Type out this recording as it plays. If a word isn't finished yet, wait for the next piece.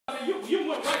you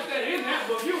went right there in that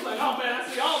book. You was like, oh man, I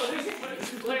see all of this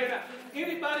laying out.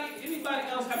 Anybody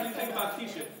else have anything about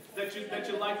Keysha that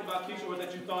you liked about Keysha or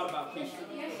that you thought about Keysha?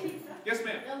 Yes,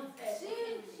 ma'am.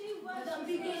 She was the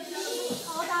beginning.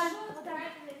 Hold on.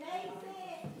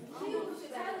 She was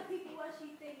telling people what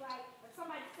she think. Like if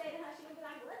somebody say to her, she would be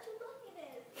like, "What you looking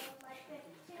at?" Stuff like that.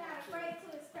 She's not afraid to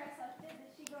express her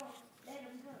feelings. She gonna let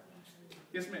them know.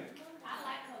 Yes, ma'am. I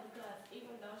like her because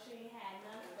even though she ain't had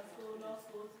nothing for school, no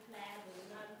school class, or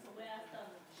nothing to wear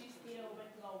stuff, she still went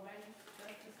to go running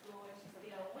to school and she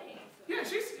still went. Yeah,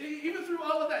 she's even through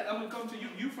all of that. I'm gonna come to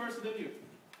you. You first, and then you.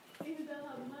 Even though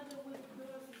her mother was doing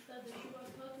some stuff that she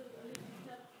wasn't supposed to, at least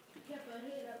she kept her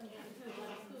head up and until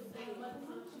like school said her mother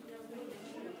told she never did it.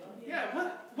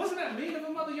 Yeah, wasn't that mean of a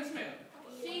mother? Yes, ma'am.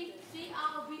 She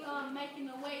always be making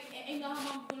the way, and you know her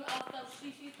mom doing all stuff.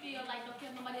 She still like don't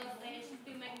care nobody else saying. She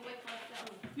still making way for herself.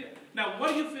 Yeah. Now, what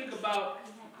do you think about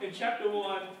in chapter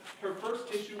 1? Her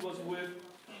first issue was with.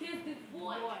 Here's this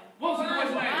boy. What was the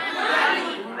boy's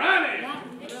name? Ronnie.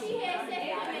 And she had said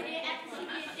him, and then after she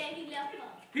did that, he left her.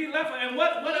 He left her. And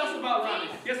what else about Ronnie?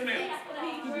 Yes, ma'am.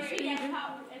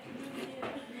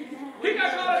 He got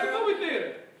caught at the movie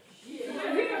theater.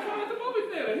 Yeah, he got caught at the movie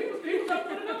theater. He was up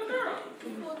with another girl.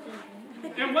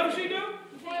 And what did she do?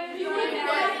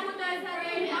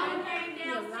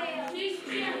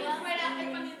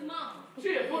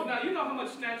 She had pulled. Now you know how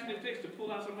much snatching it takes to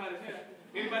pull out somebody's hair.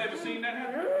 Anybody ever seen that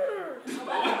happen? You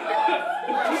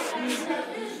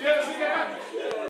ever seen that happen?